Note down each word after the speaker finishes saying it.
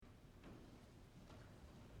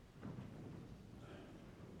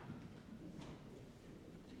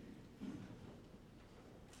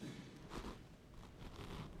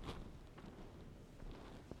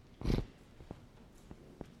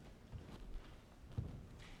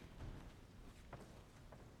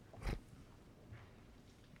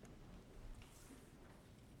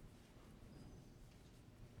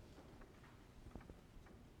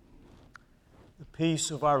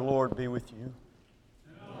peace of our Lord be with you.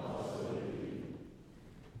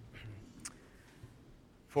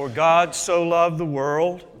 For God so loved the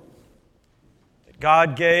world that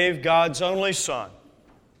God gave God's only Son,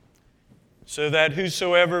 so that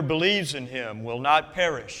whosoever believes in Him will not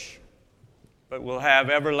perish, but will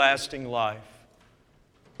have everlasting life.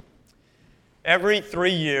 Every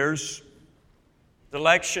 3 years, the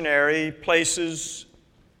lectionary places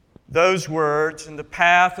those words in the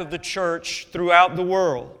path of the church throughout the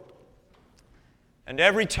world. And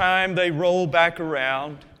every time they roll back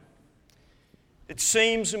around, it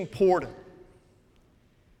seems important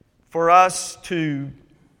for us to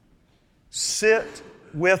sit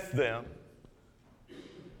with them,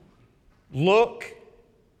 look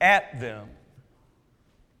at them,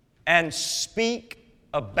 and speak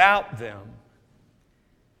about them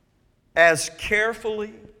as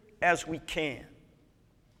carefully as we can.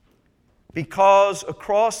 Because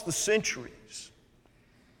across the centuries,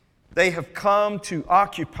 they have come to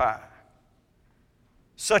occupy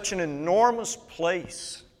such an enormous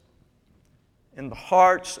place in the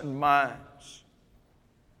hearts and minds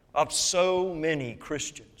of so many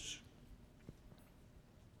Christians.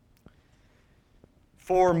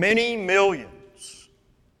 For many millions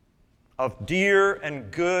of dear and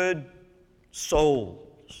good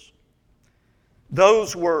souls,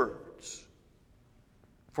 those words,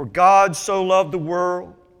 "For God so loved the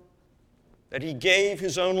world that He gave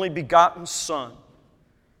His only begotten Son,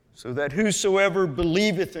 so that whosoever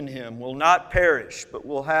believeth in Him will not perish, but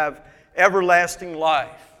will have everlasting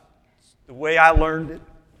life," the way I learned it.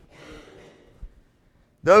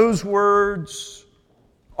 Those words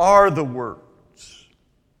are the words.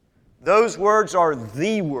 Those words are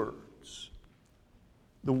the words.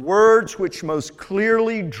 The words which most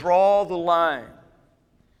clearly draw the line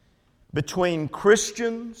between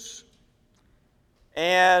Christians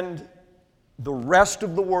and the rest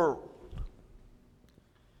of the world,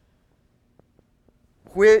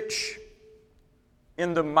 which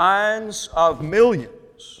in the minds of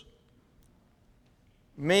millions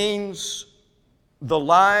means the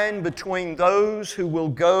line between those who will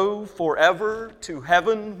go forever to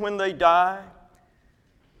heaven when they die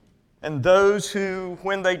and those who,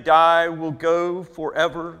 when they die, will go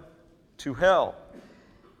forever to hell.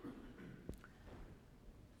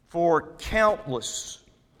 For countless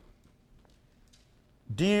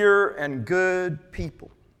dear and good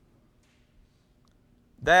people,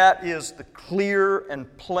 that is the clear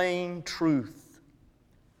and plain truth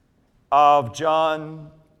of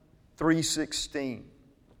John 3:16.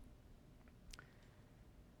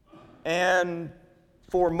 And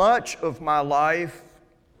for much of my life,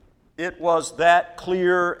 it was that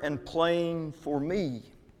clear and plain for me,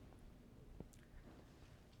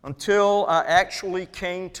 until I actually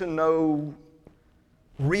came to know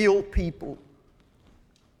real people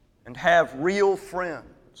and have real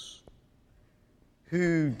friends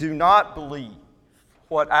who do not believe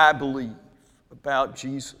what I believe about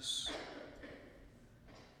Jesus,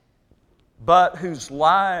 but whose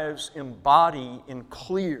lives embody in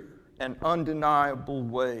clear and undeniable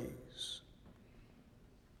ways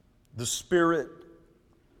the Spirit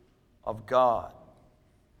of God.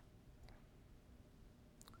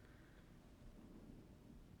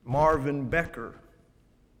 Marvin Becker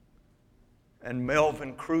and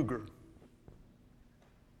Melvin Kruger,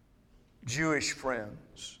 Jewish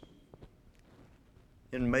friends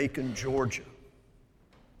in Macon, Georgia.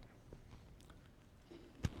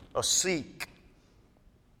 A Sikh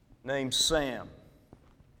named Sam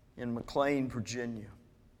in McLean, Virginia.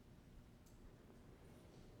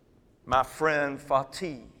 My friend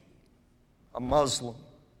Fatih, a Muslim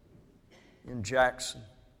in Jackson.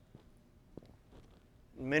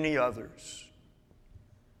 Many others.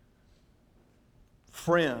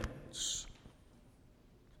 Friends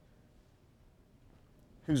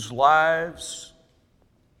whose lives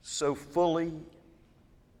so fully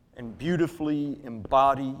and beautifully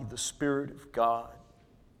embody the Spirit of God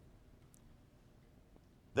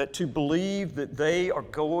that to believe that they are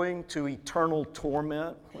going to eternal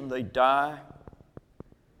torment when they die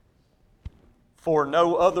for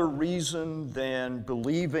no other reason than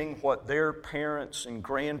believing what their parents and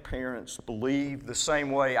grandparents believed, the same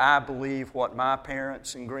way I believe what my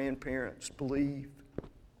parents and grandparents believed,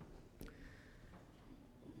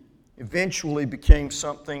 eventually became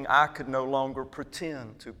something I could no longer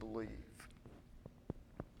pretend to believe.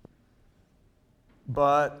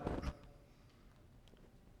 But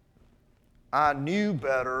I knew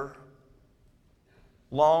better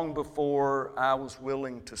long before I was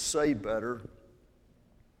willing to say better,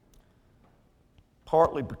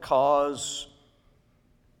 partly because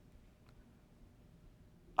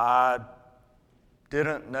I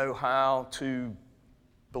didn't know how to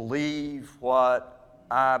believe what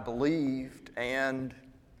I believed and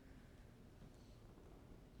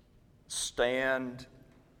stand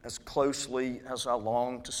as closely as I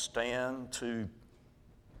long to stand to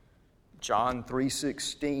John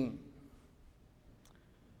 3:16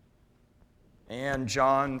 and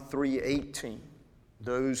John 3:18.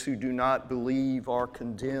 Those who do not believe are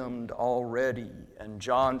condemned already. And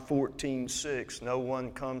John 14:6, no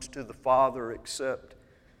one comes to the Father except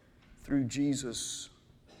through Jesus.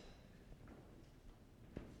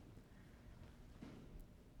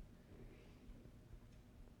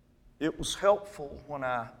 It was helpful when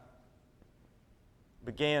I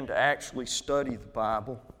began to actually study the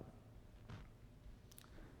Bible.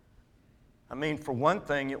 I mean, for one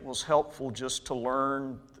thing, it was helpful just to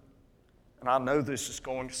learn, and I know this is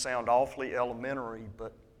going to sound awfully elementary,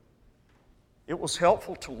 but it was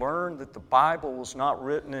helpful to learn that the Bible was not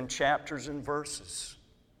written in chapters and verses.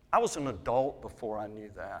 I was an adult before I knew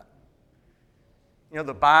that. You know,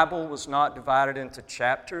 the Bible was not divided into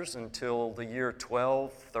chapters until the year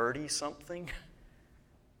 1230 something,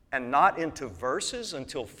 and not into verses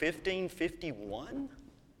until 1551.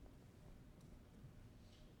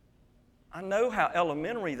 I know how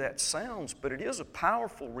elementary that sounds, but it is a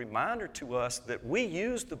powerful reminder to us that we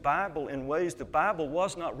use the Bible in ways the Bible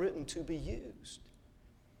was not written to be used.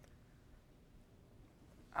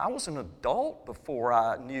 I was an adult before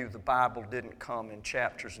I knew the Bible didn't come in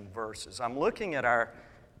chapters and verses. I'm looking at our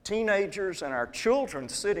teenagers and our children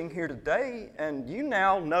sitting here today, and you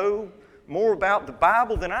now know more about the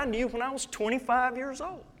Bible than I knew when I was 25 years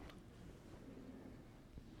old.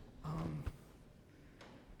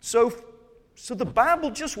 So the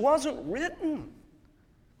Bible just wasn't written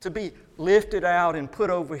to be lifted out and put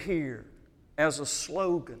over here as a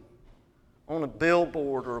slogan on a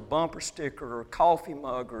billboard or a bumper sticker or a coffee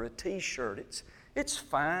mug or a t-shirt. It's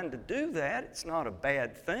fine to do that. It's not a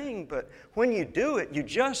bad thing. But when you do it, you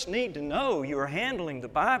just need to know you're handling the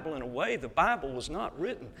Bible in a way the Bible was not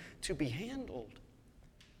written to be handled.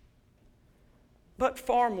 But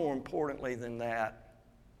far more importantly than that,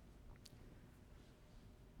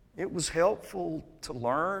 it was helpful to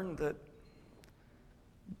learn that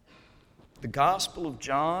the Gospel of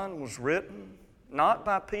John was written not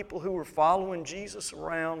by people who were following Jesus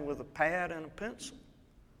around with a pad and a pencil.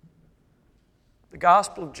 The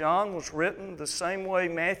Gospel of John was written the same way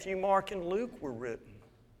Matthew, Mark, and Luke were written,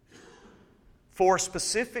 for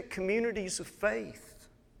specific communities of faith,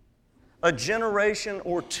 a generation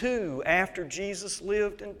or two after Jesus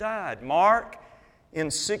lived and died. Mark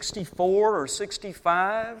in 64 or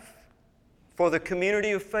 65 for the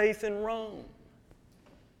community of faith in Rome.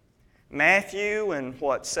 Matthew in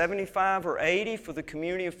 75 or 80 for the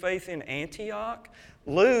community of faith in Antioch.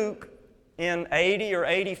 Luke in 80 or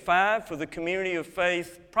 85 for the community of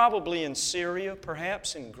faith probably in Syria,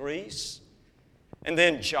 perhaps in Greece. And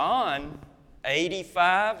then John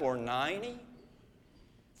 85 or 90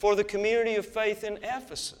 for the community of faith in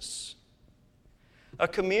Ephesus. A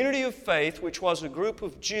community of faith which was a group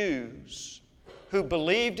of Jews who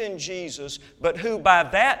believed in Jesus, but who by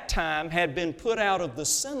that time had been put out of the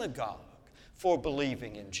synagogue for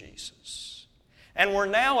believing in Jesus. And were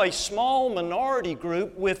now a small minority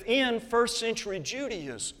group within first century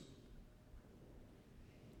Judaism,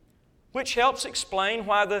 which helps explain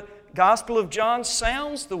why the Gospel of John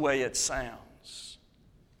sounds the way it sounds.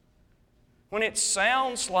 When it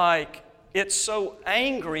sounds like it's so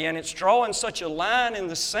angry and it's drawing such a line in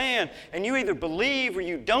the sand, and you either believe or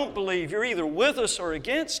you don't believe, you're either with us or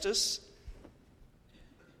against us.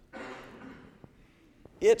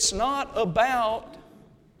 It's not about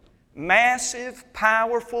massive,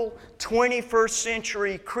 powerful 21st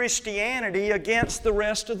century Christianity against the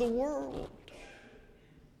rest of the world.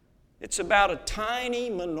 It's about a tiny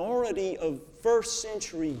minority of first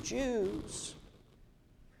century Jews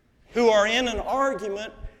who are in an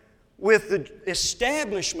argument with the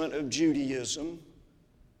establishment of Judaism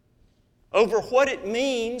over what it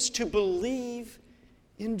means to believe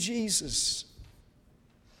in Jesus.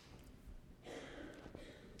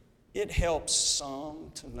 It helps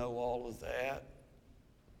some to know all of that.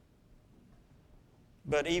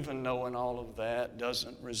 But even knowing all of that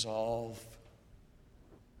doesn't resolve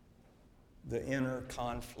the inner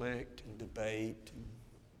conflict and debate and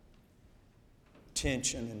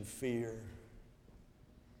tension and fear.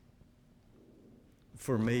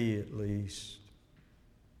 For me, at least.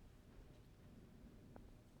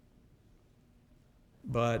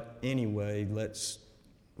 But anyway, let's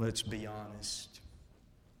be honest.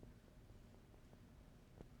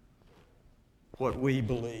 What we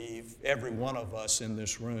believe, every one of us in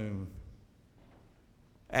this room,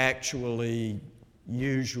 actually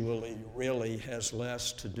usually really has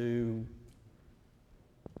less to do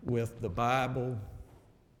with the Bible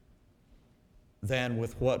than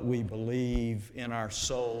with what we believe in our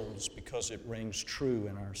souls, because it rings true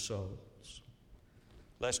in our souls.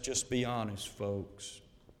 Let's just be honest, folks.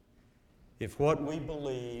 If what we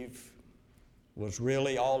believe was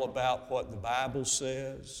really all about what the Bible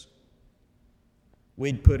says,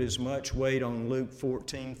 we'd put as much weight on Luke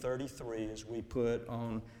 14:33 as we put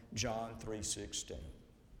on John 3:16.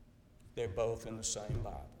 They're both in the same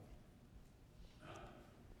Bible.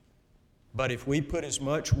 But if we put as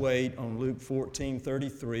much weight on Luke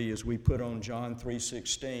 14:33 as we put on John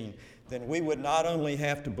 3:16, then we would not only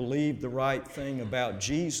have to believe the right thing about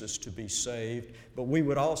Jesus to be saved, but we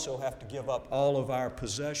would also have to give up all of our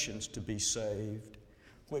possessions to be saved,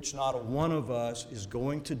 which not a one of us is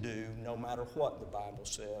going to do, no matter what the Bible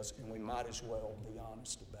says, and we might as well be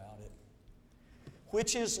honest about it.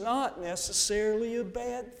 Which is not necessarily a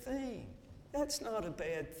bad thing. That's not a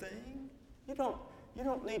bad thing. You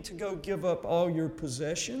don't need to go give up all your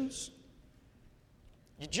possessions.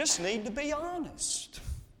 You just need to be honest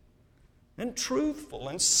and truthful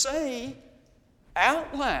and say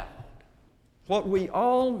out loud what we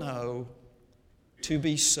all know to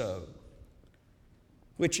be so,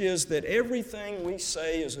 which is that everything we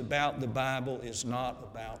say is about the Bible is not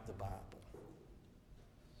about the Bible.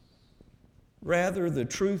 Rather, the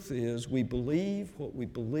truth is we believe what we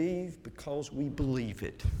believe because we believe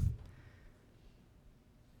it.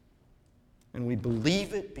 And we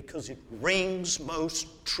believe it because it rings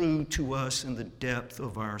most true to us in the depth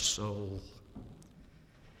of our soul.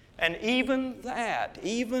 And even that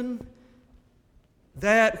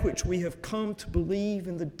which we have come to believe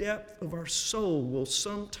in the depth of our soul will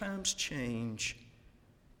sometimes change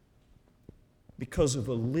because of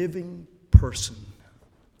a living person,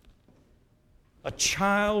 a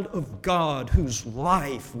child of God whose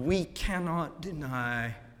life we cannot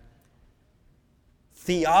deny.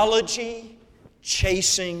 Theology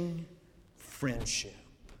chasing friendship,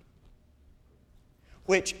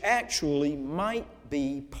 which actually might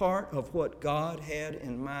be part of what God had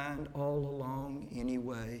in mind all along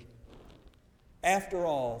anyway. After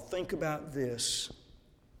all, think about this.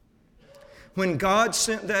 When God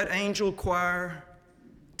sent that angel choir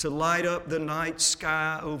to light up the night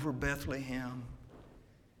sky over Bethlehem,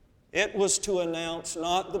 it was to announce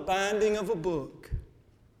not the binding of a book,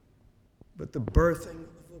 but the birthing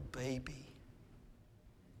of a baby.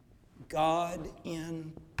 God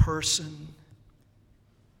in person,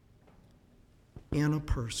 in a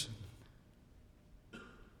person.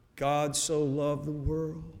 God so loved the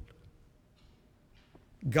world.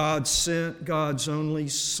 God sent God's only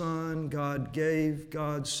Son. God gave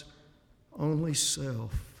God's only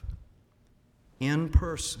self in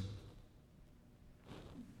person,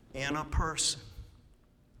 in a person.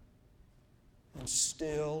 And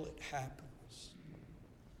still it happens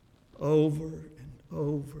over and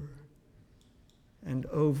over and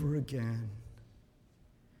over again.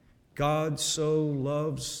 God so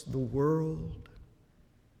loves the world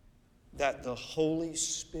that the Holy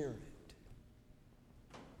Spirit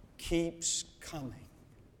keeps coming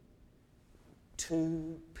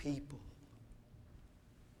to people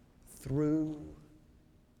through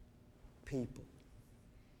people,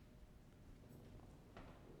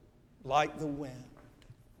 like the wind,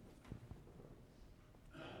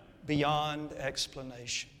 beyond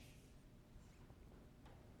explanation,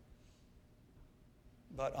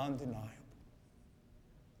 but undeniable.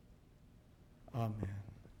 Amen.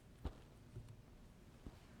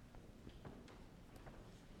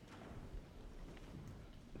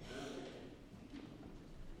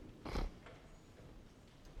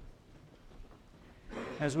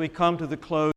 As we come to the close